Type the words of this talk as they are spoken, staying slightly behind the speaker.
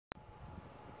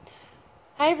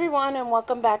Hi everyone and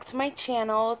welcome back to my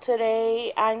channel.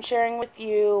 Today I'm sharing with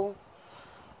you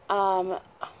um,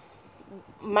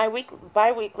 my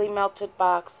bi-weekly melted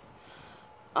box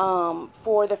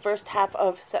for the first half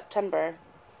of September.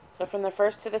 So from the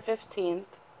 1st to the 15th.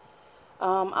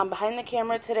 I'm behind the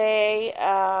camera today.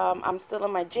 I'm still in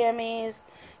my jammies,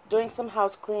 doing some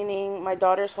house cleaning. My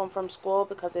daughter's home from school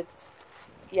because it's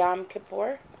Yom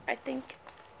Kippur, I think.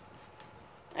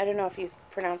 I don't know if he's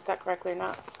pronounced that correctly or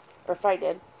not, or if I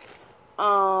did.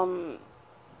 Um,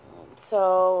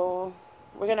 so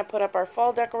we're going to put up our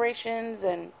fall decorations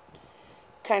and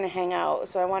kind of hang out.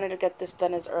 So I wanted to get this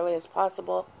done as early as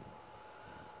possible.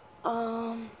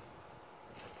 Um,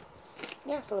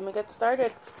 yeah, so let me get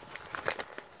started.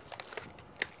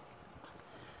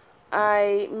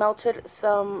 I melted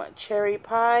some cherry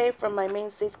pie from my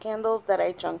Mainstays candles that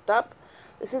I chunked up.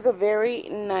 This is a very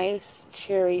nice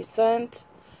cherry scent,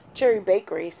 cherry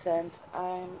bakery scent.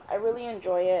 I really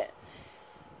enjoy it.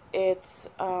 It's,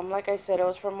 like I said, it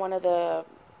was from one of the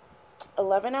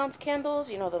 11-ounce candles,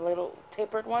 you know, the little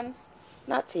tapered ones.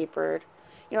 Not tapered.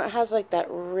 You know, it has like that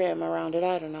rim around it.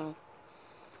 I don't know.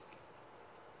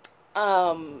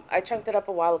 I chunked it up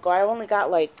a while ago. I only got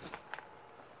like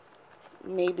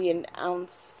maybe an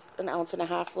ounce and a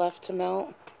half left to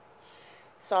melt.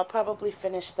 So I'll probably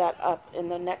finish that up in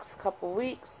the next couple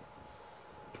weeks.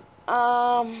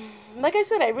 Like I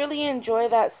said, I really enjoy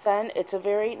that scent. It's a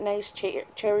very nice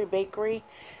cherry bakery.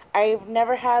 I've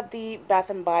never had the Bath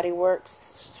and Body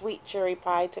Works sweet cherry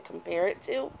pie to compare it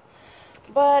to.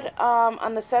 But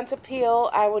on the scent appeal,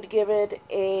 I would give it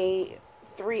a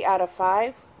 3 out of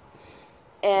 5.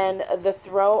 And the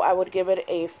throw, I would give it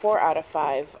a 4 out of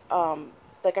 5.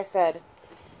 Like I said,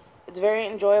 it's very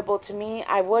enjoyable to me.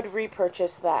 I would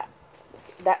repurchase that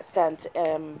scent.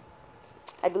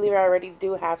 I believe I already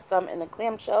do have some in the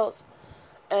clamshells.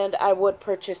 And I would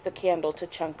purchase the candle to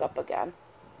chunk up again.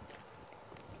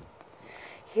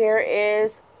 Here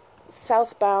is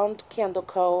Southbound Candle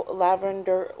Co.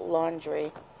 Lavender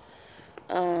Laundry.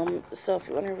 So if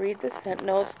you want to read the scent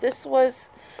notes, this was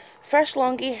fresh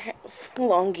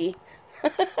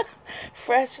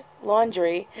fresh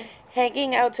laundry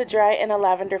hanging out to dry in a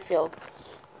lavender field.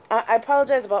 I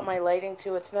apologize about my lighting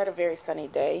too. It's not a very sunny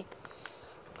day.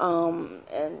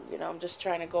 And you know, I'm just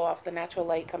trying to go off the natural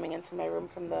light coming into my room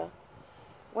from the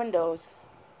windows.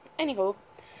 Anywho,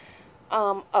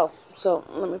 so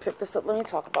let me pick this up. Let me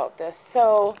talk about this.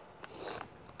 So,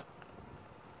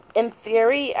 in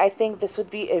theory, I think this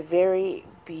would be a very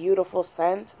beautiful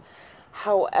scent.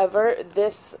 However,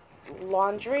 this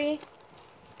laundry,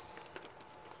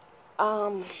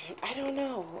 I don't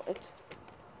know.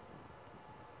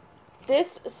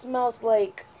 This smells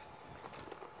like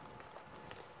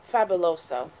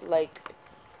Fabuloso, like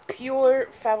pure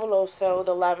Fabuloso,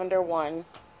 the lavender one,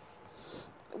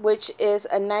 which is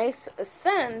a nice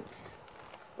scent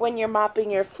when you're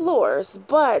mopping your floors,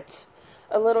 but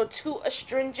a little too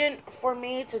astringent for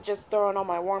me to just throw in all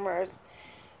my warmers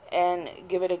and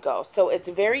give it a go. So it's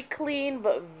very clean,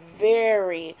 but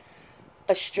very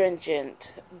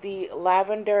astringent. The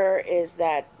lavender is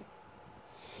that,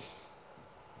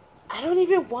 I don't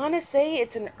even want to say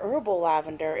it's an herbal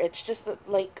lavender. It's just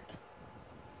like,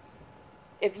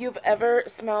 if you've ever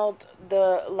smelled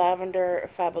the lavender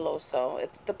Fabuloso,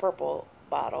 it's the purple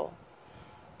bottle.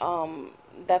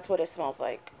 That's what it smells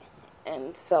like.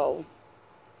 And so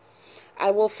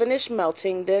I will finish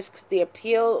melting this because the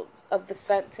appeal of the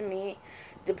scent to me,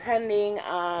 depending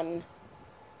on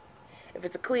if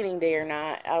it's a cleaning day or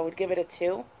not, I would give it a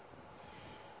 2.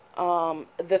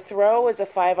 The throw is a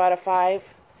 5 out of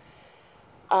 5.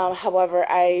 However,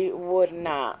 I would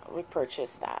not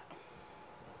repurchase that.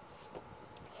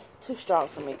 Too strong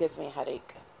for me. Gives me a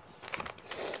headache.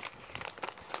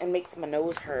 And makes my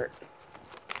nose hurt.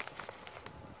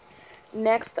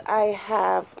 Next, I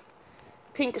have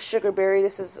Pink Sugarberry.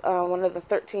 This is one of the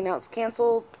 13-ounce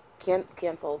canceled.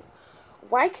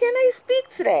 Why can't I speak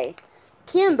today?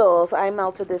 Candles. I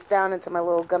melted this down into my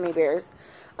little gummy bears.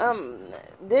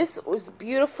 This was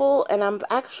beautiful, and I'm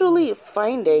actually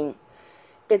finding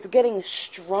it's getting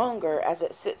stronger as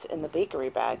it sits in the bakery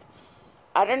bag.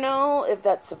 I don't know if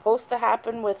that's supposed to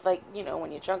happen with, like, you know,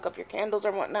 when you chunk up your candles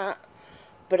or whatnot,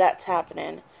 but that's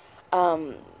happening.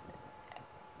 If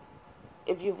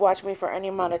you've watched me for any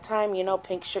amount of time, you know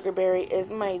Pink Sugarberry is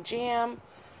my jam.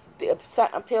 The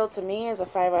appeal to me is a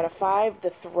 5 out of 5. The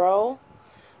throw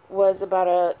was about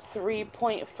a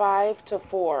 3.5 to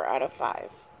 4 out of 5.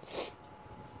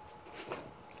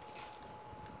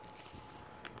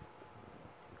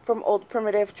 From Old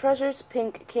Primitive Treasures,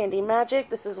 Pink Candy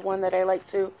Magic. This is one that I like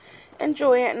to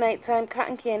Enjoy at nighttime,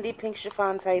 cotton candy, pink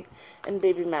chiffon type, and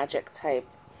baby magic type.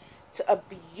 It's a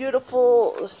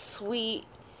beautiful, sweet,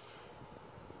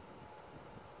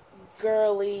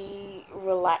 girly,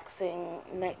 relaxing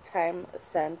nighttime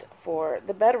scent for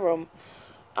the bedroom.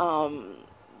 Um,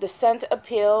 the scent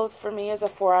appeal for me is a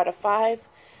 4 out of 5,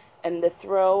 and the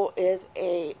throw is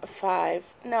a 5.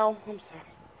 No, I'm sorry.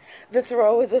 The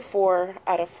throw is a 4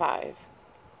 out of 5.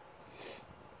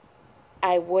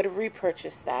 I would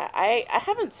repurchase that. I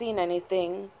haven't seen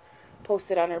anything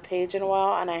posted on her page in a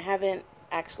while, and I haven't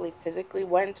actually physically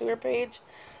went to her page,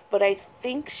 but I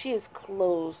think she is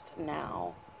closed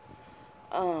now.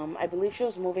 I believe she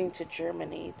was moving to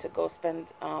Germany to go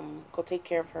take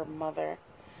care of her mother,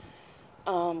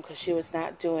 because she was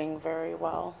not doing very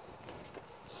well.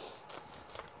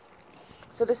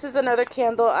 So this is another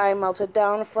candle I melted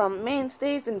down from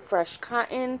Mainstays in Fresh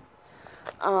Cotton.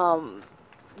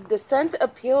 The scent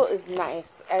appeal is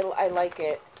nice. I like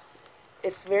it.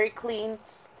 It's very clean,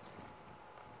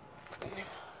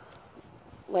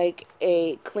 like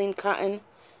a clean cotton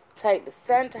type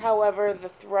scent. However, the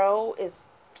throw is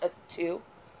a 2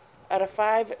 out of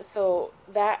 5, so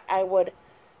that I would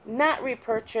not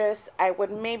repurchase. I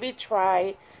would maybe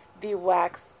try the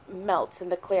wax melts in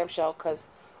the clamshell, because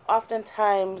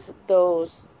oftentimes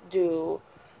those do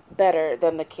better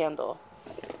than the candle.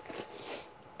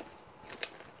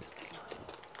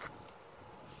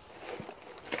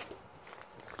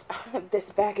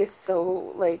 This bag is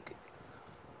so, like,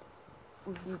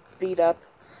 beat up.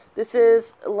 This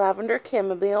is Lavender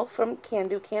Chamomile from Can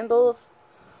Do Candles.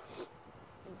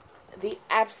 The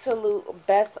absolute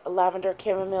best lavender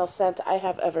chamomile scent I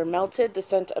have ever melted. The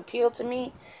scent appeal to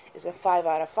me is a 5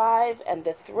 out of 5, and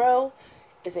the throw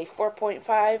is a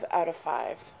 4.5 out of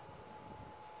 5.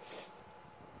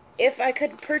 If I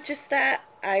could purchase that,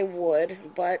 I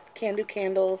would, but Can Do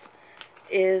Candles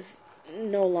is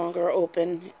no longer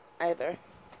open either.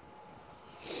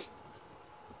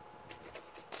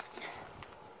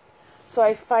 So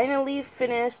I finally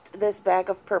finished this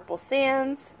bag of Purple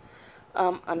Sands.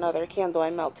 Another candle I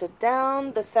melted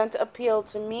down. The scent appeal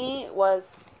to me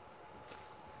was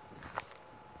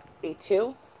a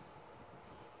 2.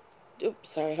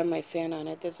 Oops, sorry, I have my fan on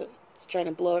it. It's trying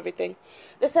to blow everything.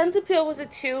 The scent appeal was a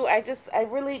 2. I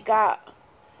really got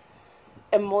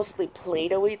a mostly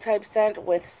Play-Doh-y type scent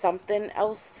with something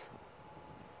else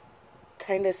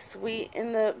kind of sweet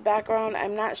in the background.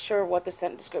 I'm not sure what the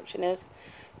scent description is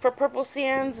for Purple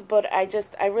Sands, but I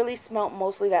really smelt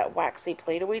mostly that waxy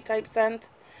Play-Doh-y type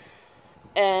scent,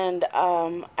 and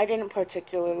I didn't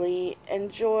particularly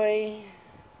enjoy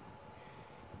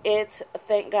it.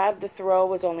 Thank God the throw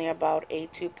was only about a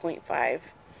 2.5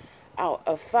 out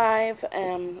of 5,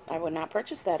 and I would not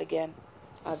purchase that again,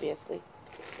 obviously.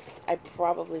 I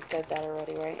probably said that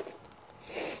already, right?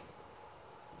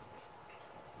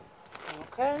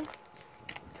 Okay.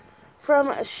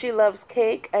 From She Loves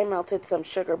Cake, I melted some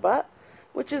sugar butt,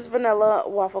 which is vanilla,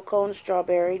 waffle cone,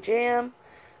 strawberry jam,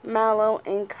 mallow,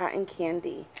 and cotton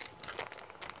candy.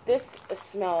 This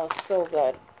smells so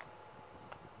good.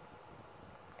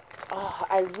 Oh,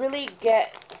 I really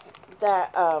get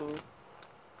that,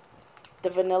 the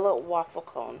vanilla waffle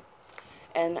cone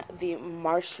and the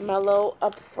marshmallow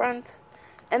up front.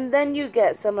 And then you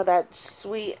get some of that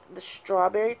sweet, the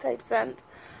strawberry type scent.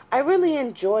 I really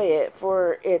enjoy it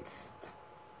for its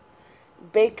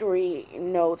bakery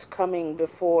notes coming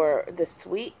before the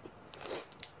sweet.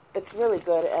 It's really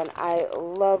good, and I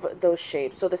love those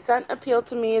shapes. So the scent appeal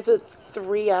to me is a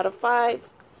 3 out of 5.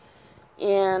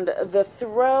 And the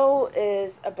throw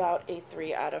is about a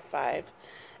 3 out of 5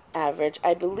 average.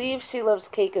 I believe She Loves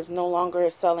Cake is no longer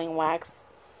selling wax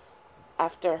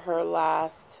after her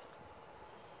last,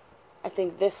 I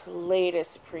think this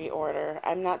latest pre-order.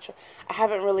 I'm not sure. I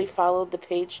haven't really followed the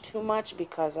page too much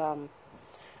because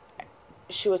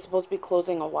she was supposed to be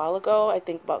closing a while ago. I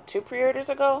think about 2 pre-orders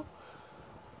ago.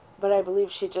 But I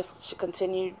believe she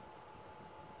continued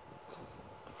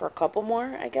for a couple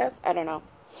more, I guess. I don't know.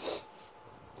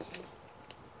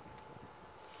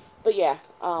 But yeah,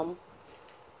 a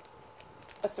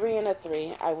 3 and a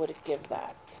 3, I would give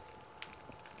that.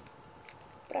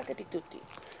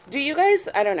 Do you guys,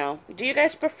 I don't know, do you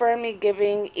guys prefer me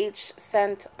giving each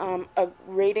scent a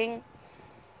rating?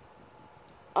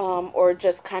 Or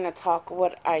just kind of talk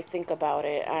what I think about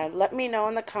it? Let me know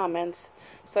in the comments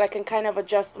so that I can kind of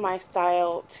adjust my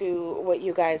style to what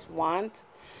you guys want.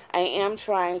 I am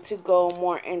trying to go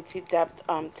more into depth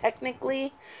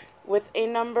technically with a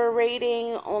number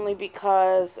rating, only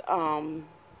because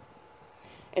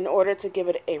in order to give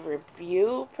it a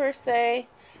review per se,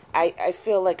 I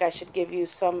feel like I should give you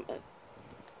some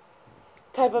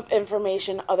type of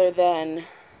information other than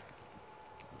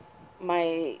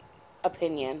my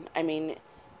opinion. I mean,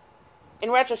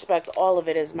 in retrospect, all of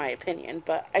it is my opinion,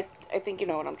 but I think you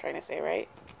know what I'm trying to say, right?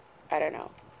 I don't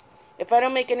know. If I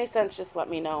don't make any sense, just let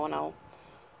me know and I'll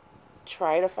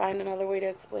try to find another way to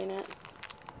explain it.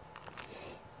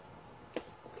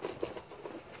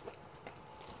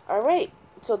 Alright,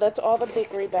 so that's all the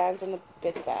bakery bags and the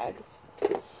big bags.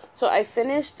 So I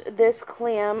finished this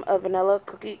clam of vanilla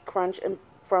cookie crunch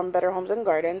from Better Homes and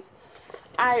Gardens.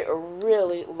 I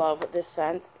really love this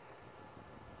scent,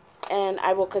 and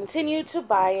I will continue to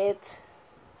buy it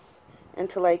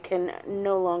until I can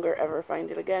no longer ever find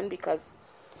it again, because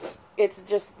it's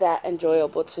just that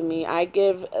enjoyable to me. I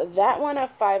give that one a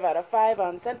 5 out of 5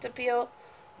 on scent appeal.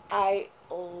 I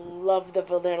love the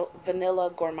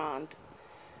vanilla gourmand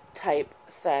type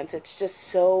scent. It's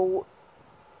just so,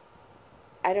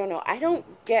 I don't know, I don't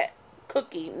get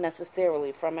cookie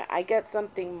necessarily from it. I get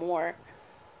something more,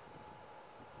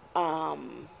 I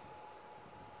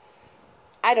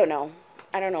don't know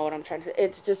what I'm trying to say.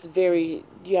 It's just very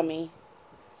yummy.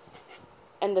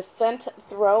 And the scent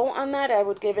throw on that, I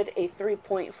would give it a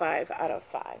 3.5 out of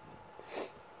 5.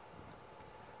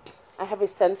 I have a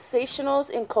Sensationals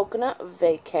in Coconut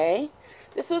Vacay.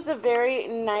 This was a very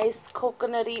nice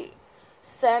coconutty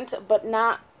scent, but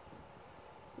not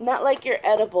like your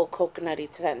edible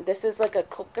coconutty scent. This is like a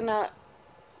coconut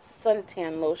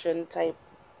suntan lotion type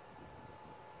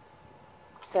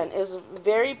scent. It was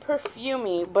very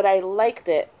perfumey, but I liked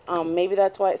it. Maybe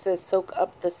that's why it says soak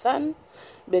up the sun,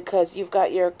 because you've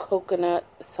got your coconut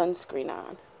sunscreen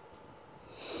on.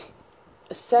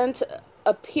 Scent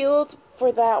appealed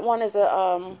for that one is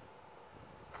a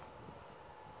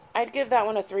I'd give that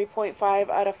one a 3.5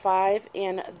 out of 5,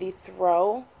 and the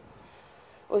throw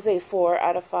was a 4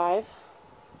 out of 5.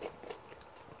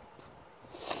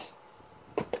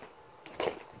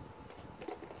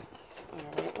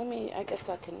 Alright, I guess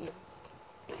I can,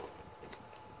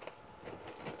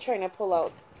 trying to pull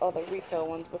out all the refill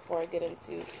ones before I get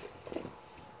into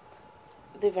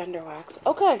the vendor wax.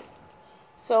 Okay,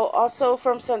 so also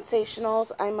from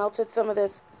Sensationals, I melted some of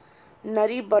this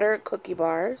Nutty Butter cookie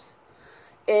bars.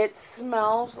 It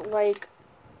smells like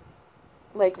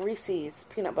Reese's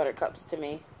peanut butter cups to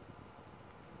me.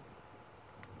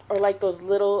 Or like those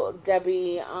little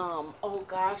Debbie, oh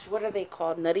gosh, what are they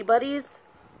called? Nutty Buddies?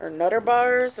 Or Nutter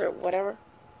Bars? Or whatever.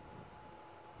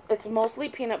 It's mostly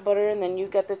peanut butter, and then you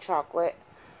get the chocolate,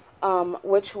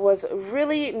 which was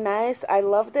really nice. I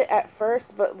loved it at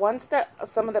first, but once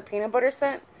some of the peanut butter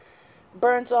scent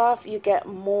burns off, you get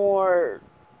more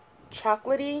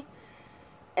chocolatey,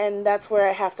 and that's where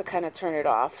I have to kind of turn it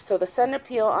off. So the scent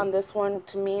appeal on this one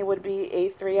to me would be a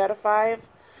 3 out of 5.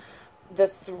 The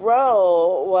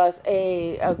throw was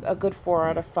a good 4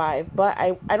 out of 5, but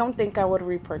I don't think I would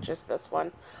repurchase this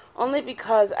one, only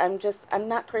because I'm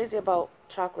not crazy about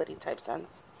chocolatey type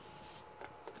scents.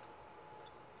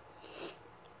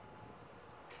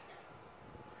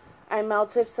 I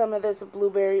melted some of this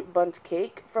blueberry bundt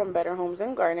cake from Better Homes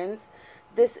and Gardens.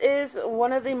 This is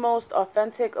one of the most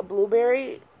authentic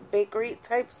blueberry bakery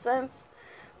type scents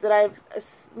that I've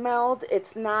smelled.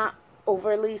 It's not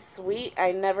overly sweet.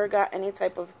 I never got any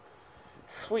type of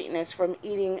sweetness from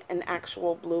eating an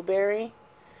actual blueberry,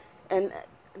 and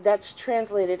that's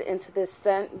translated into this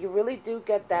scent. You really do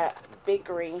get that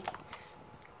bakery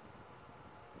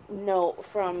note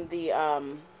from the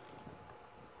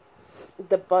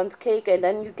bundt cake, and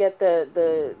then you get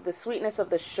the sweetness of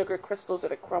the sugar crystals or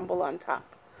the crumble on top.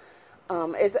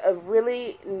 It's a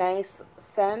really nice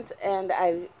scent, and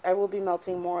I will be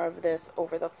melting more of this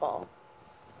over the fall.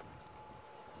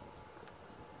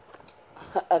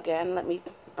 Again,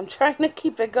 I'm trying to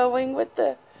keep it going with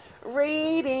the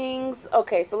ratings.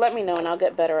 Okay, so let me know and I'll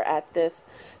get better at this.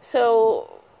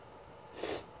 So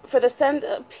for the scent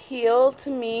appeal, to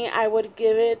me, I would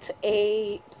give it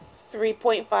a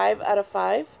 3.5 out of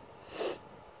 5.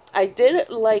 I did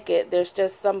like it. There's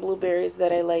just some blueberries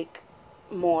that I like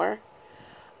more.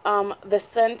 The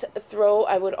scent throw,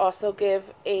 I would also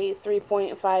give a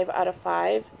 3.5 out of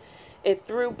 5. It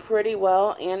threw pretty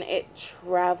well and it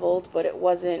traveled, but it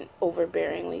wasn't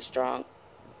overbearingly strong,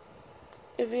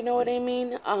 if you know what I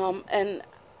mean. And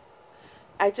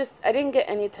I didn't get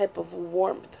any type of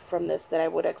warmth from this that I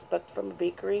would expect from a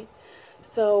bakery.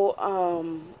 So,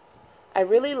 I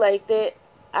really liked it.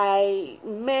 I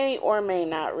may or may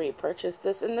not repurchase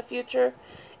this in the future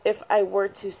if I were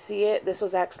to see it. This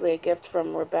was actually a gift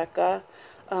from Rebecca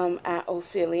at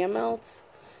Ophelia Melts.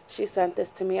 She sent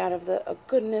this to me out of the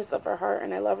goodness of her heart,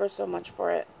 and I love her so much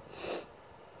for it.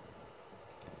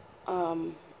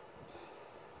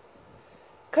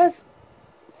 Because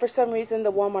for some reason,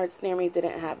 the Walmarts near me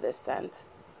didn't have this scent.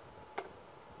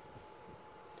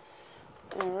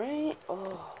 Alright.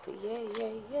 Oh, yay,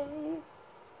 yay, yay.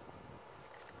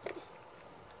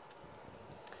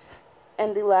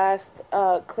 And the last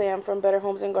clam from Better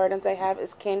Homes and Gardens I have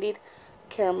is Candied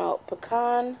Caramel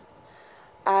Pecan.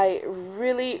 I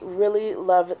really, really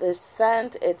love this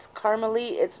scent. It's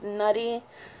caramely, it's nutty,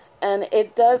 and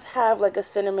it does have like a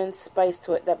cinnamon spice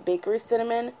to it, that bakery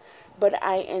cinnamon, but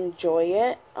I enjoy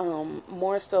it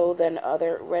more so than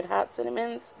other Red Hot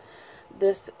cinnamons.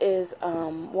 This is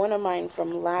one of mine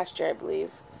from last year, I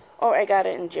believe. Oh, I got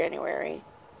it in January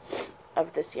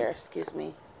of this year, excuse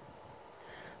me.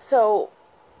 So,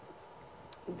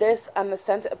 this, on the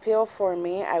scent appeal for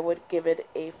me, I would give it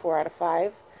a 4 out of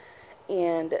 5.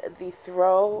 And the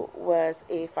throw was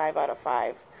a 5 out of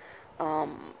 5.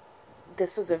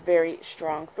 This was a very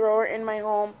strong thrower in my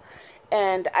home.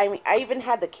 And I even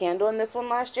had the candle in this one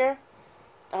last year.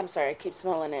 I'm sorry, I keep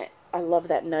smelling it. I love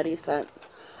that nutty scent.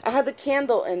 I had the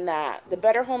candle in that. The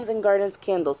Better Homes and Gardens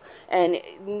candles. And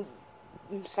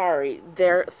I'm sorry,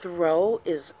 their throw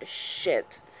is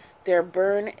shit. Their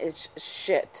burn is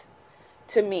shit.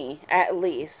 To me, at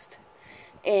least.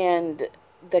 And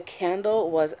the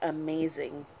candle was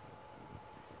amazing.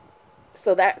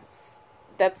 So that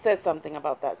says something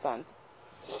about that scent.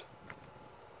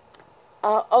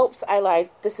 Oops, I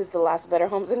lied. This is the last Better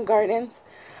Homes and Gardens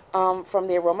from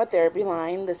the aromatherapy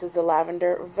line. This is the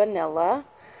lavender vanilla.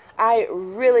 I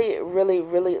really, really,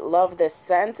 really love this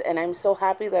scent, and I'm so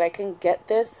happy that I can get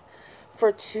this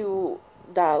for $2,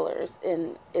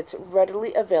 and it's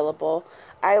readily available.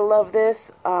 I love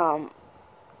this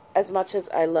as much as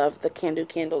I love the Can Do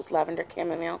Candles Lavender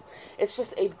Chamomile. It's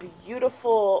just a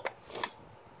beautiful...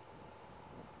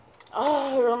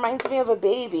 Oh, it reminds me of a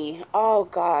baby. Oh,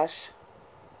 gosh.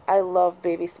 I love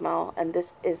baby smell, and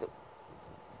this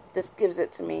gives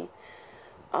it to me.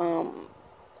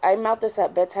 I melt this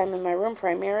at bedtime in my room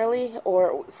primarily,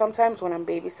 or sometimes when I'm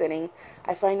babysitting.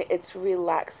 I find it's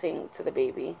relaxing to the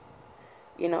baby,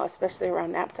 you know, especially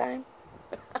around nap time.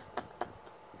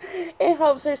 It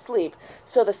helps her sleep.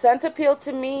 So the scent appeal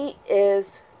to me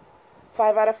is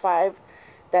 5 out of 5.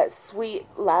 That sweet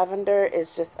lavender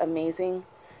is just amazing.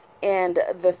 And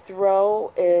the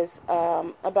throw is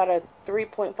about a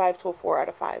 3.5 to a 4 out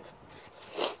of 5.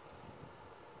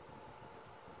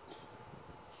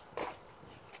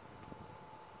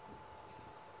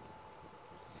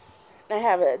 I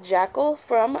have a Jackal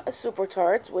from Super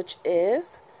Tarts, which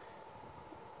is...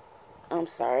 I'm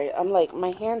sorry. I'm like,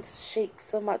 my hands shake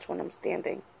so much when I'm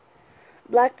standing.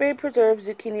 Blackberry preserve,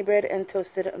 zucchini bread, and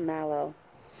toasted mallow.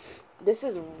 This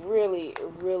is really,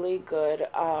 really good.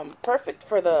 Perfect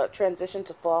for the transition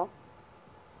to fall.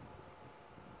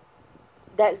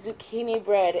 That zucchini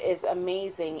bread is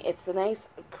amazing. It's a nice,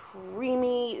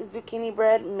 creamy zucchini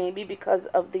bread, maybe because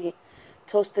of the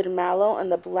toasted mallow,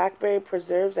 and the blackberry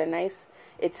preserves are nice.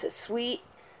 It's sweet.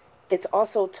 It's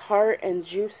also tart and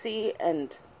juicy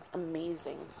and...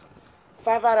 amazing.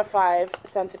 5 out of 5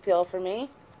 scent appeal for me.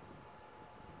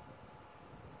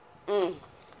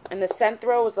 And the scent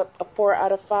throw was a 4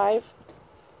 out of 5.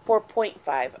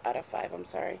 4.5 out of 5, I'm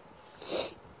sorry.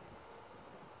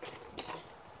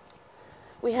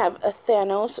 We have a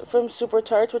Thanos from Super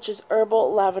Tarts, which is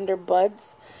herbal lavender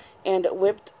buds and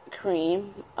whipped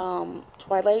cream.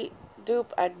 Twilight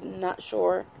dupe. I'm not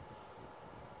sure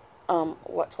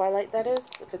what Twilight that is.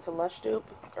 If it's a Lush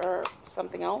dupe or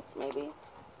something else, maybe.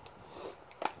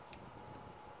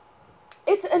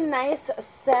 It's a nice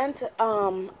scent.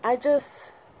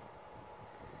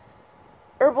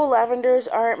 Herbal lavenders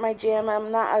aren't my jam.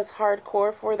 I'm not as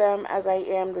hardcore for them as I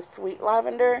am the sweet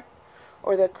lavender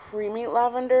or the creamy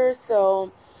lavender.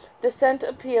 So the scent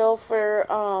appeal for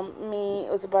me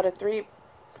was about a 3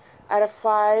 out of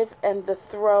 5, and the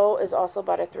throw is also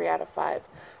about a 3 out of 5.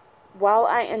 While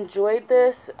I enjoyed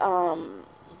this, I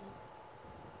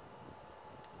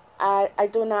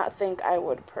do not think I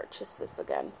would purchase this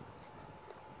again.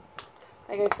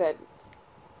 Like I said,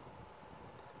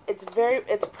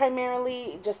 it's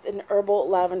primarily just an herbal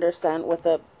lavender scent with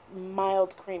a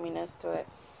mild creaminess to it.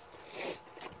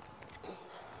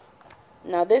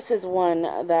 Now this is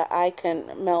one that I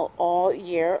can melt all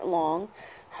year long.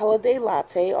 Holiday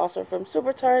Latte, also from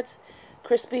Super Tarts.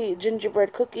 Crispy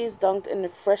gingerbread cookies dunked in a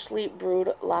freshly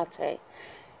brewed latte.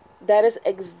 That is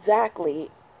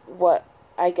exactly what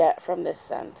I get from this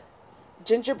scent.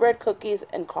 Gingerbread cookies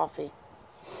and coffee.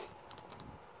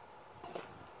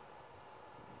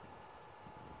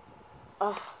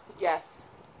 Oh, yes.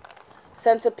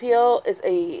 Scent appeal is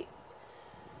a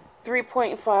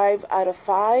 3.5 out of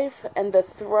 5, and the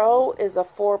throw is a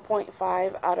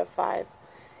 4.5 out of 5.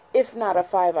 if not a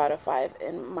 5 out of 5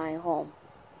 in my home.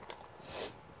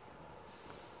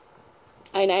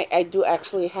 And I do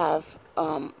actually have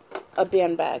a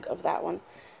band bag of that one.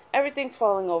 Everything's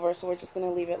falling over, so we're just going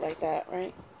to leave it like that,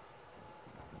 right?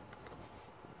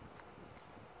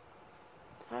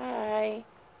 Hi.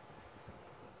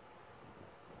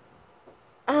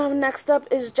 Next up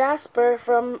is Jasper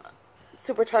from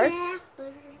Super Tarts.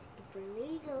 Jasper, the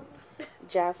friendly ghost.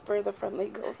 Jasper, the friendly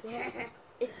ghost.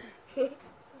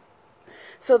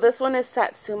 So this one is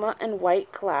Satsuma and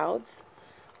White Clouds.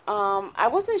 I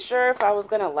wasn't sure if I was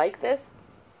going to like this,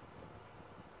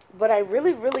 but I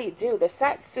really, really do. The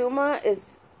Satsuma it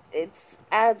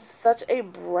adds such a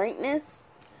brightness.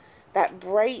 That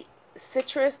bright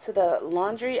citrus to the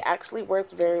laundry actually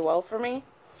works very well for me.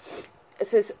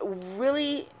 It's this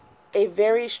really a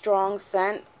very strong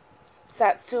scent.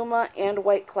 Satsuma and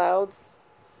White Clouds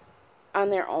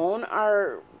on their own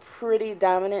are pretty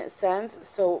dominant scents,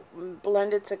 so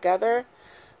blended together,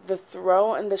 the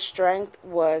throw and the strength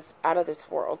was out of this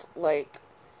world, like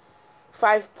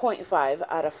 5.5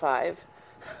 out of 5.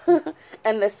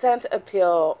 And the scent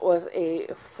appeal was a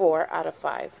 4 out of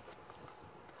 5.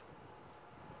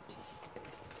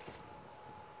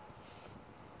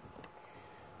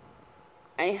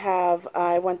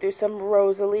 I went through some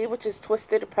Rosalie, which is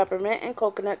twisted peppermint and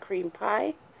coconut cream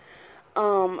pie.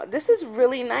 This is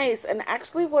really nice, and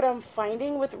actually what I'm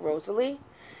finding with Rosalie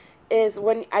is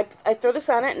when I throw this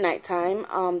on at nighttime,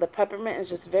 the peppermint is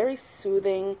just very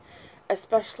soothing,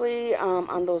 especially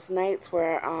on those nights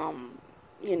where,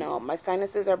 you know, my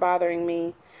sinuses are bothering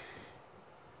me,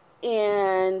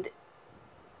 and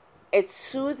it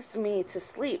soothes me to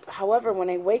sleep. However, when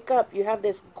I wake up, you have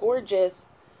this gorgeous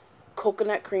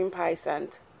coconut cream pie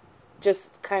scent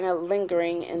just kind of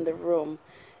lingering in the room,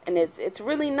 and it's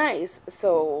really nice.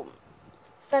 So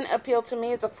scent appeal to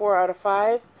me is a 4 out of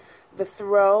 5. The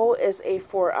throw is a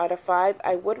 4 out of 5.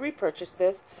 I would repurchase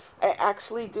this. I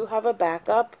actually do have a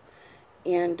backup,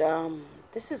 and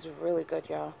this is really good,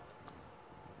 y'all.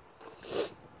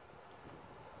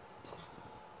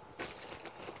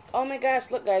 Oh my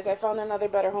gosh, look guys, I found another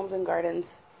Better Homes and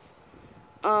Gardens.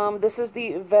 This is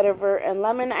the vetiver and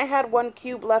lemon. I had 1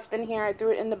 cube left in here. I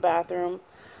threw it in the bathroom.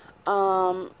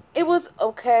 It was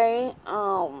okay.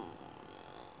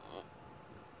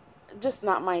 Just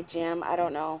not my jam. I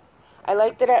don't know. I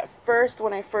liked it at first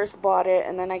when I first bought it,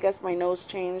 and then I guess my nose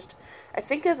changed. I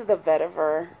think it's the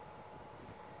vetiver.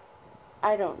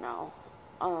 I don't know.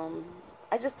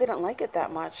 I just didn't like it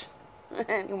that much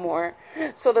anymore.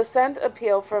 So the scent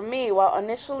appeal for me, while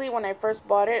initially when I first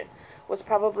bought it was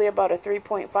probably about a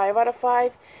 3.5 out of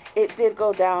 5, it did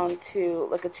go down to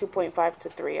like a 2.5 to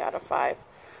 3 out of 5.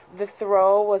 The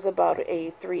throw was about a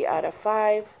 3 out of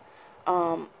 5.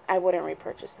 I wouldn't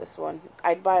repurchase this one.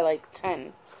 I'd buy like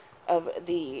 10 of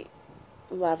the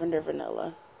lavender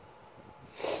vanilla.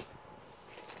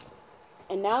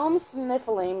 And now I'm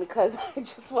sniffling because I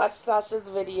just watched Sasha's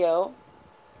video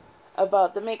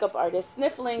about the makeup artist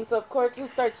sniffling. So, of course, who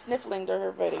starts sniffling to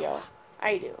her video?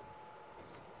 I do.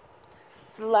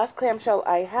 So, the last clamshell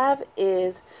I have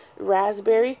is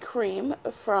Raspberry Cream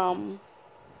from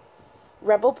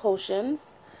Rebel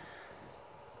Potions.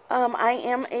 I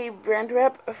am a brand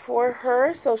rep for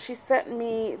her, so she sent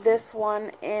me this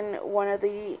one in one of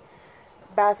the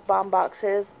bath bomb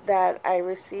boxes that I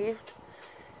received.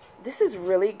 This is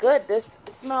really good. This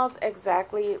smells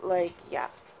exactly like, yeah,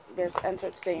 there's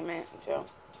entertainment too.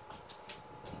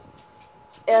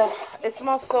 It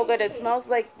smells so good. It smells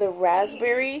like the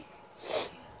raspberry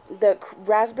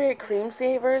cream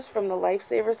savers from the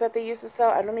Lifesavers that they used to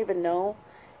sell. I don't even know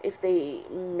if they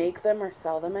make them or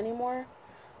sell them anymore.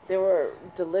 They were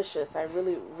delicious. I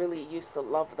really, really used to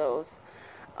love those.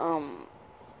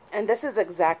 And this is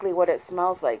exactly what it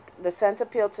smells like. The scent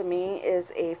appeal to me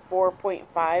is a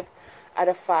 4.5 out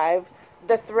of 5.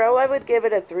 The throw, I would give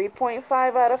it a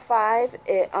 3.5 out of 5.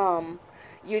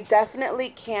 You definitely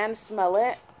can smell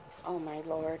it. Oh my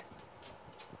lord.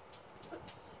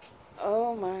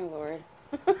 Oh my lord.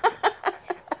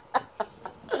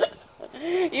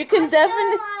 You can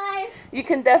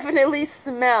definitely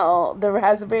smell the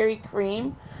raspberry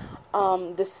cream.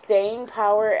 The staying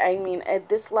power, I mean,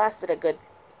 this lasted a good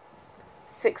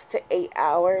 6 to 8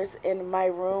 hours in my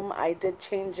room. I did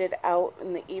change it out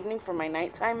in the evening for my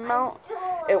nighttime mount.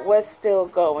 It was still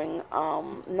going.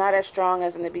 Not as strong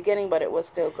as in the beginning, but it was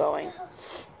still going.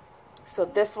 So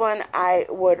this one I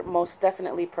would most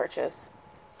definitely purchase.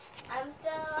 I'm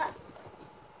still...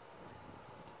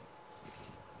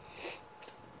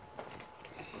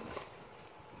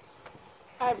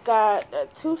 I've got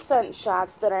 2 scent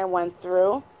shots that I went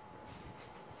through.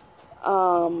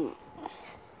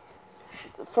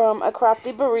 from a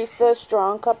Crafty Barista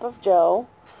Strong Cup of Joe.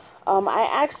 I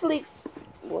actually,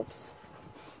 whoops,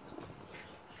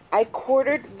 I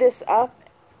quartered this up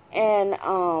and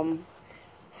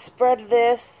spread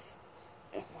this.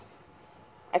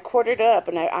 I quartered it up,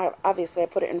 and I obviously I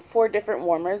put it in 4 different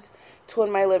warmers, 2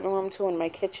 in my living room, 2 in my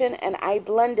kitchen, and I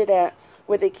blended it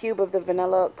with a cube of the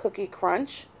Vanilla Cookie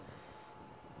Crunch,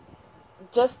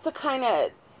 just to kind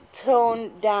of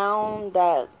tone down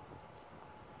that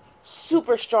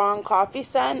super strong coffee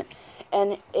scent,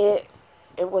 and it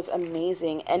was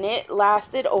amazing, and it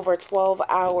lasted over 12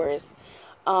 hours.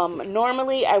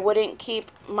 Normally I wouldn't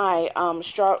keep my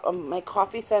my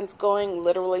coffee scents going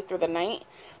literally through the night,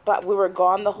 but we were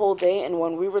gone the whole day, and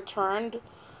when we returned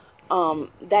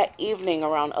that evening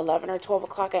around 11 or 12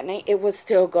 o'clock at night, it was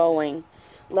still going,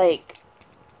 like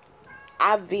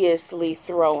obviously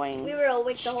throwing. We were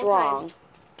awake the whole time.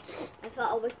 I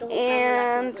felt awake the whole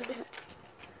time.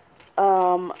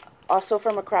 And also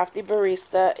from a Crafty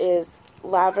Barista is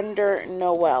Lavender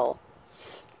Noel.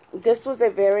 This was a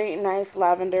very nice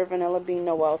lavender vanilla bean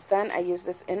Noel scent. I used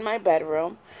this in my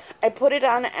bedroom. I put it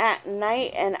on at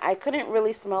night, and I couldn't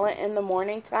really smell it in the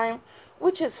morning time,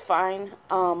 which is fine.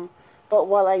 But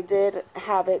while I did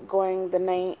have it going the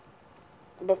night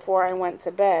before I went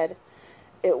to bed,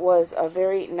 it was a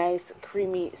very nice,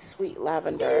 creamy, sweet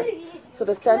lavender. So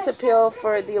the scent appeal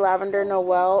for the Lavender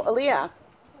Noel, Aaliyah.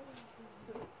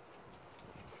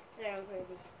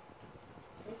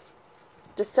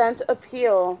 The scent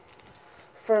appeal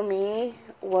for me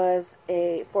was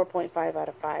a 4.5 out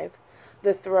of 5.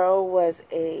 The throw was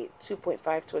a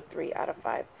 2.5 to a 3 out of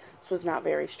 5. This was not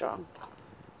very strong.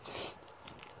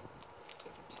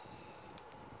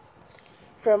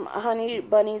 From Honey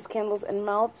Bunnies Candles and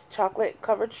Melts, Chocolate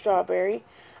Covered Strawberry.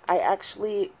 I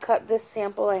actually cut this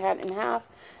sample I had in half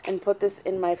and put this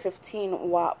in my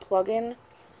 15-watt plug-in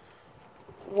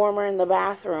warmer in the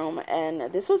bathroom,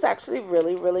 and this was actually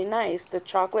really, really nice. The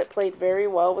chocolate played very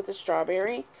well with the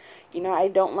strawberry. You know, I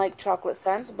don't like chocolate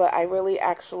scents, but I really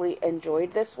actually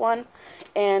enjoyed this one,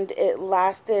 and it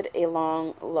lasted a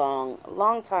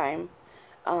long time.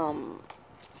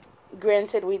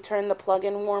 Granted, we turned the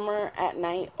plug-in warmer at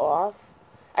night off.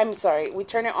 I'm sorry, we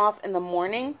turn it off in the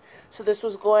morning, so this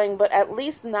was going but at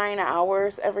least 9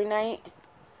 hours every night,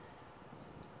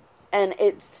 and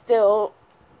it still,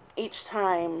 each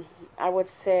time, I would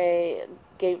say,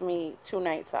 gave me 2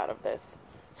 nights out of this.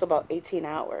 So about 18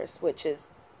 hours, which is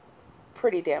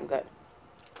pretty damn good.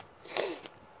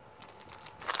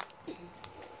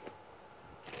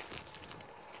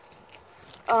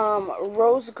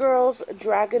 Rose Girls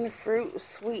Dragon Fruit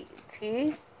Sweet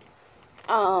Tea.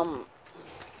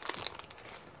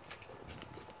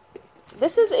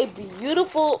 This is a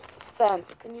beautiful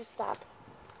scent. Can you stop?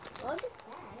 What is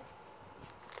that?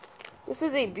 This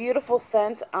is a beautiful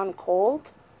scent on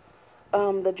cold.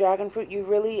 The dragon fruit,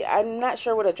 I'm not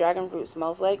sure what a dragon fruit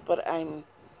smells like, but I'm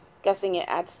guessing it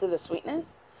adds to the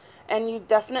sweetness. And you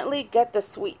definitely get the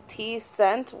sweet tea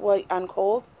scent on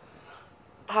cold.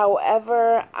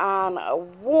 However, on a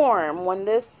warm, when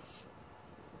this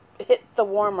hit the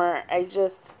warmer, I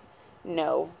just,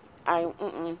 no.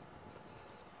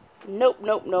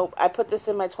 Nope. I put this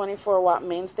in my 24-watt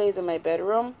mainstays in my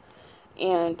bedroom,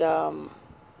 and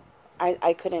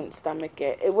I couldn't stomach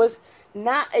it. It was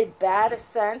not a bad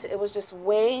scent. It was just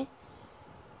way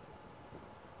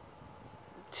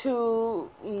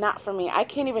too not for me. I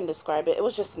can't even describe it. It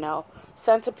was just no.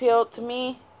 Scent appeal to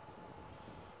me,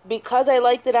 because I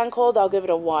liked it on cold, I'll give it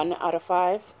a 1 out of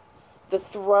 5. The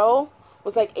throw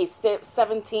was like a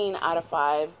 17 out of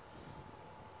 5.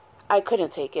 I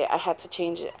couldn't take it. I had to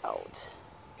change it out.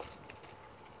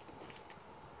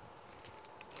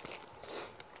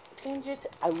 Change it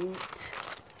out.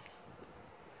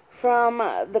 From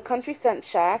the Country Scent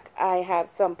Shack, I have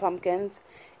some pumpkins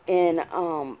in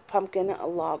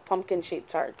pumpkin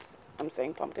shaped tarts. I'm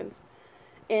saying pumpkins.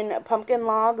 In pumpkin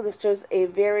log, this was a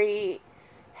very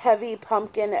heavy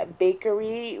pumpkin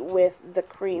bakery with the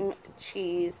cream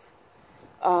cheese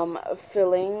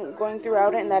filling going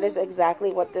throughout it, and that is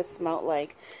exactly what this smelled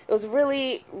like. It was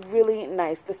really, really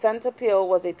nice. The scent appeal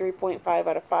was a 3.5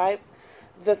 out of 5.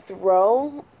 The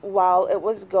throw, while it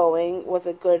was going, was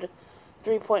a good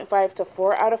 3.5 to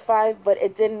 4 out of 5, but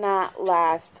it did not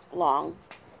last long.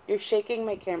 You're shaking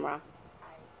my camera.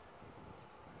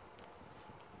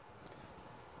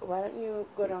 Why don't you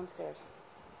go downstairs?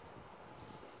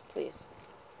 Please.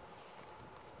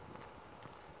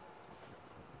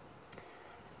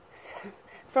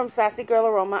 From Sassy Girl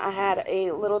Aroma, I had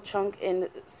a little chunk in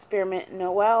Spearmint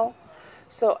Noel.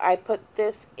 So I put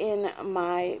this in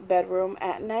my bedroom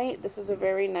at night. This is a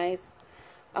very nice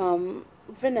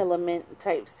vanilla mint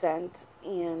type scent,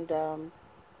 and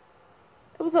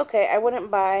it was okay. I wouldn't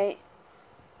buy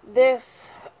this,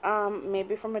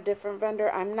 maybe from a different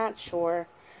vendor. I'm not sure.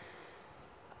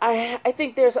 I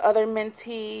think there's other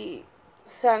minty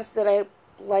scents that I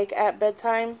like at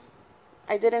bedtime.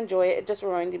 I did enjoy it. It just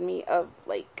reminded me of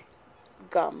like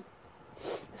gum.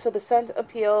 So the scent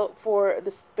appeal for the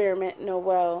Spearmint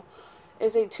Noel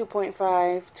is a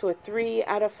 2.5 to a 3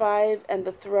 out of 5, and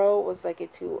the throw was like a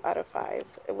 2 out of 5.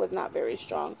 It was not very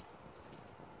strong.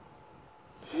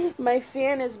 My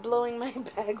fan is blowing my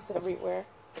bags everywhere.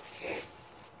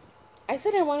 I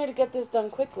said I wanted to get this done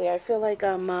quickly. I feel like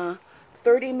I'm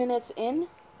 30 minutes in.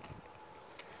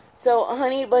 So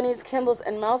Honey Bunnies, Candles,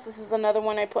 and Melts. This is another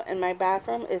one I put in my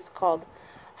bathroom. It's called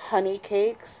Honey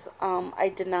Cakes.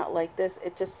 I did not like this.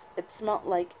 It smelled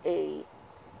like a,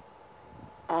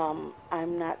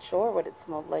 I'm not sure what it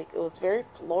smelled like. It was very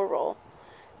floral.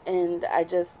 And I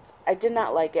did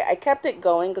not like it. I kept it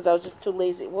going because I was just too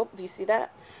lazy. Whoop, do you see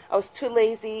that? I was too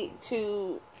lazy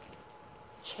to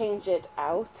change it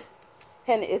out.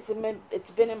 And it's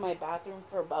been in my bathroom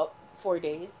for about 4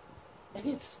 days. And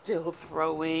it's still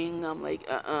throwing. I'm like,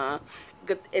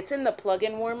 It's in the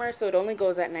plug-in warmer, so it only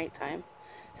goes at nighttime.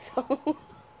 So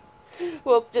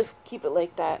we'll just keep it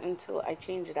like that until I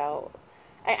change it out.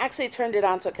 I actually turned it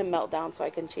on so it can melt down, so I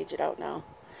can change it out now.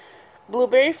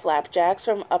 Blueberry Flapjacks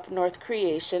from Up North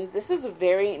Creations. This is a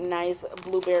very nice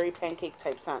blueberry pancake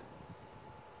type scent.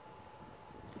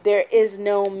 There is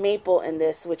no maple in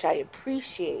this, which I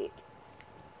appreciate.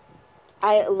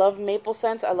 I love maple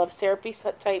scents. I love syrupy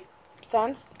type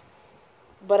scents.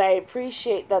 But I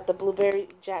appreciate that the Blueberry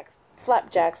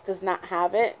Flapjacks does not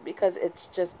have it, because it's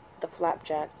just the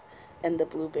flapjacks and the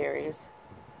blueberries.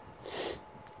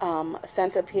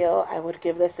 Scent appeal, I would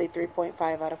give this a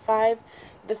 3.5 out of 5.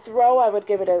 The throw, I would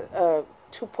give it a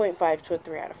 2.5 to a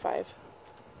 3 out of 5.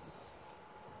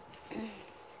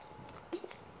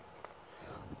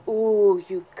 Ooh,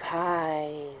 you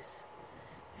guys.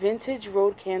 Vintage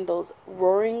Road Candles,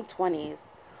 Roaring 20s.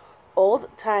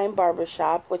 Old Time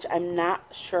Barbershop, which I'm not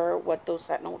sure what those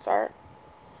scent notes are.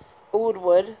 Oud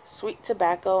Wood, Sweet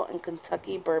Tobacco, and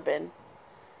Kentucky Bourbon.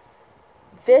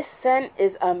 This scent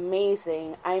is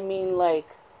amazing. I mean,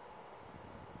 like,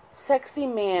 sexy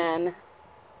man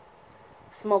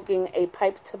smoking a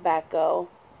pipe tobacco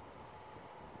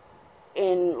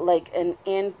in like an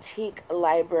antique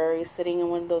library, sitting in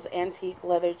one of those antique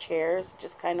leather chairs,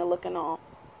 just kind of looking all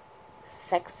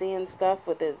sexy and stuff,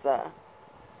 with his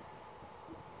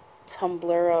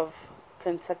tumbler of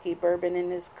Kentucky bourbon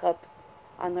in his cup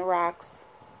on the rocks.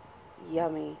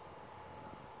 Yummy.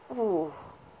 Ooh.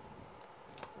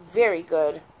 Very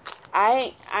good.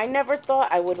 I never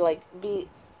thought I would like be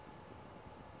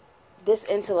this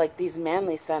into like these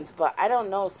manly scents, but I don't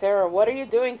know, Sarah, what are you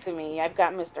doing to me? I've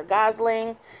got Mr.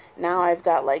 Gosling. Now I've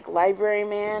got like Library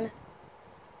Man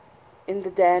in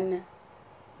the den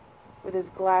with his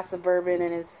glass of bourbon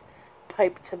and his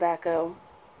pipe tobacco.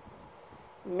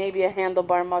 Maybe a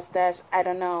handlebar mustache. I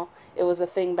don't know. It was a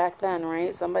thing back then,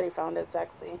 right? Somebody found it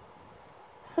sexy.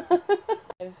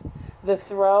 The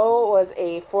throw was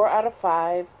a 4 out of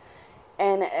 5.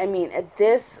 And I mean,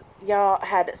 this, y'all,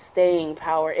 had staying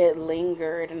power. It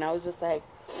lingered. And I was just like,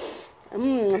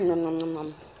 nom, nom, nom, nom,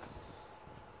 nom.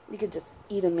 You could just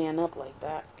eat a man up like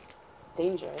that. It's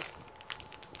dangerous.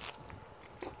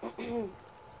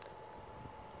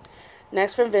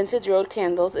 Next, from Vintage Road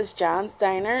Candles, is John's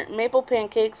Diner. Maple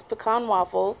pancakes, pecan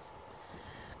waffles,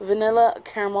 vanilla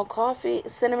caramel coffee,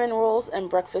 cinnamon rolls, and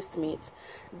breakfast meats.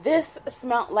 This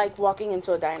smelled like walking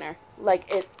into a diner. Like,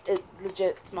 it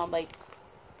legit smelled like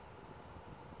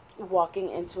walking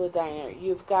into a diner.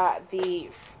 You've got the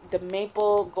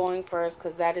maple going first,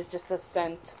 because that is just a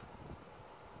scent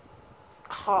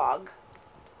hog.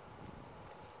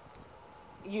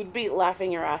 You'd be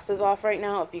laughing your asses off right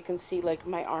now if you can see like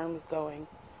my arms going.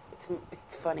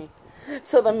 It's funny.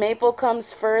 So the maple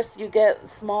comes first. You get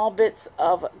small bits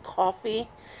of coffee,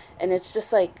 and it's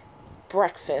just like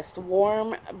breakfast,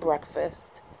 warm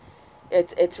breakfast.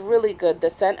 It's really good.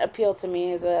 The scent appeal to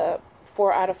me is a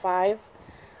 4 out of 5.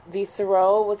 The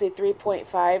throw was a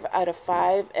 3.5 out of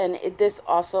 5, and this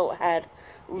also had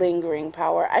lingering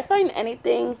power. I find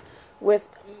anything with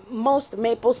most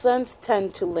maple scents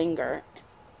tend to linger.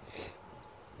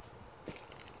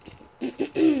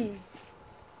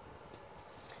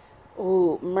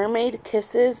 Ooh, Mermaid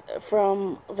Kisses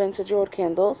from Vintage Road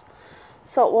Candles.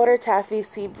 Saltwater Taffy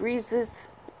Sea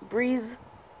Breeze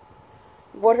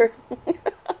Water.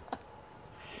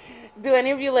 Do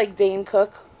any of you like Dane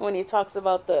Cook when he talks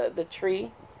about the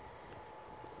tree?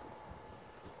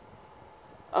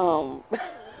 Oh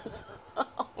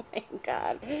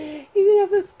God. He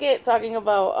has a skit talking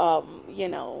about, you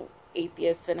know,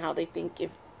 atheists and how they think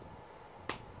if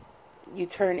you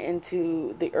turn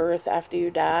into the earth after you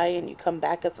die and you come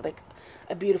back as like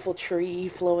a beautiful tree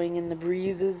flowing in the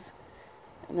breezes.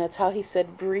 And that's how he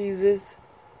said breezes.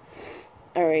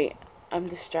 Alright, I'm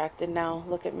distracted now.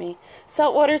 Look at me.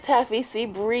 Saltwater taffy, sea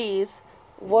breeze,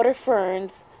 water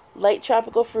ferns, light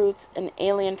tropical fruits, and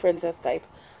alien princess type.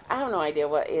 I have no idea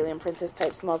what alien princess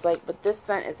type smells like, but this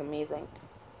scent is amazing.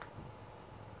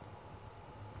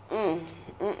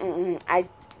 I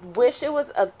wish it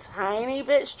was a tiny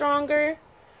bit stronger.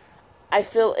 I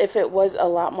feel if it was a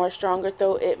lot more stronger,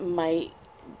 though, it might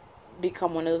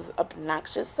become one of those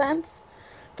obnoxious scents.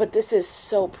 But this is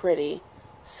so pretty.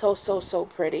 So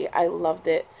pretty. I loved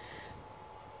it.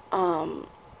 Y'all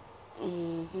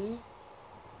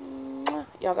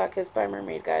got kissed by a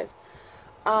mermaid, guys.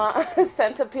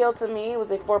 Scent appeal to me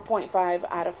was a 4.5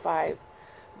 out of 5.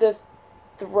 The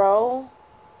throw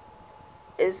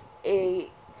is a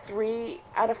 3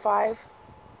 out of 5.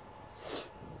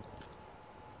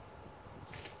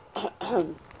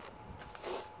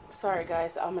 Sorry,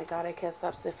 guys. Oh my God, I can't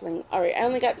stop sniffling. Alright, I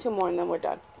only got 2 more and then we're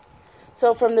done.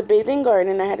 So from the Bathing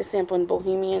Garden, I had a sample in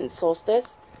Bohemian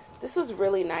Solstice. This was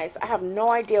really nice. I have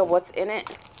no idea what's in it,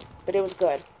 but it was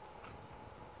good.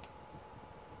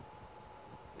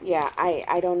 Yeah,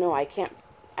 I don't know. I can't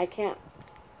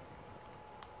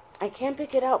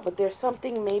pick it out, but there's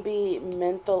something maybe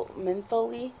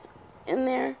mentally in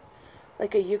there,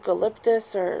 like a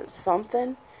eucalyptus or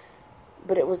something.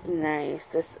 But it was nice.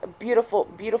 This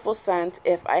beautiful scent.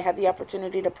 If I had the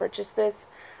opportunity to purchase this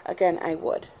again, I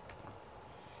would.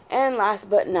 And last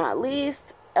but not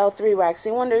least, L3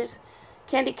 Waxing Wonders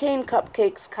Candy Cane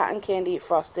Cupcakes, Cotton Candy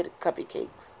Frosted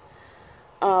Cupcakes.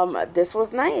 This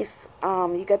was nice.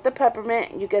 You get the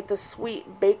peppermint, you get the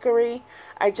sweet bakery.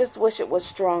 I just wish it was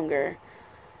stronger.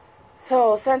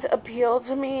 So, scent appeal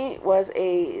to me was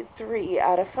a 3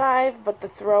 out of 5, but the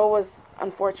throw was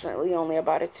unfortunately only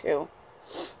about a 2.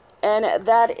 And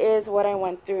that is what I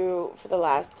went through for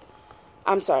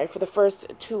the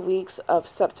first 2 weeks of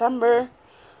September.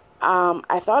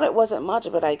 I thought it wasn't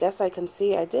much, but I guess I can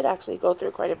see I did actually go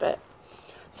through quite a bit.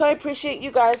 So I appreciate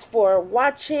you guys for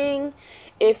watching.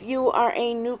 If you are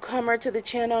a newcomer to the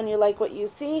channel and you like what you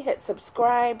see, hit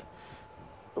subscribe,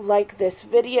 like this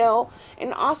video,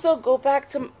 and also go back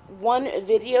to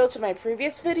my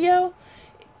previous video.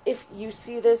 If you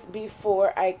see this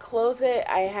before I close it,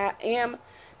 I am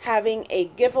having a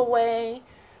giveaway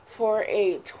for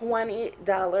a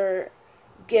 $20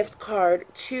 gift card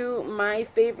to my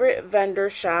favorite vendor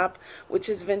shop, which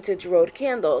is Vintage Road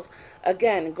Candles.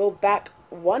 Again, go back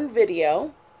 1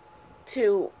 video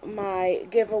to my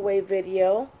giveaway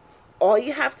video. All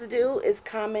you have to do is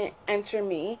comment, enter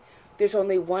me. There's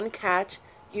only one catch.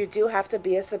 You do have to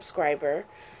be a subscriber.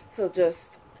 So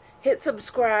just hit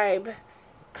subscribe,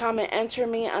 comment, enter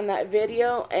me on that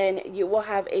video, and you will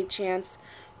have a chance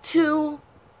to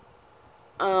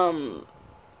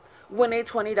win a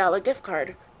 $20 gift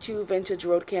card to Vintage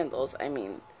Road Candles. I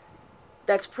mean,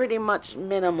 that's pretty much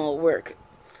minimal work.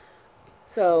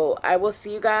 So I will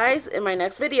see you guys in my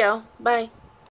next video. Bye.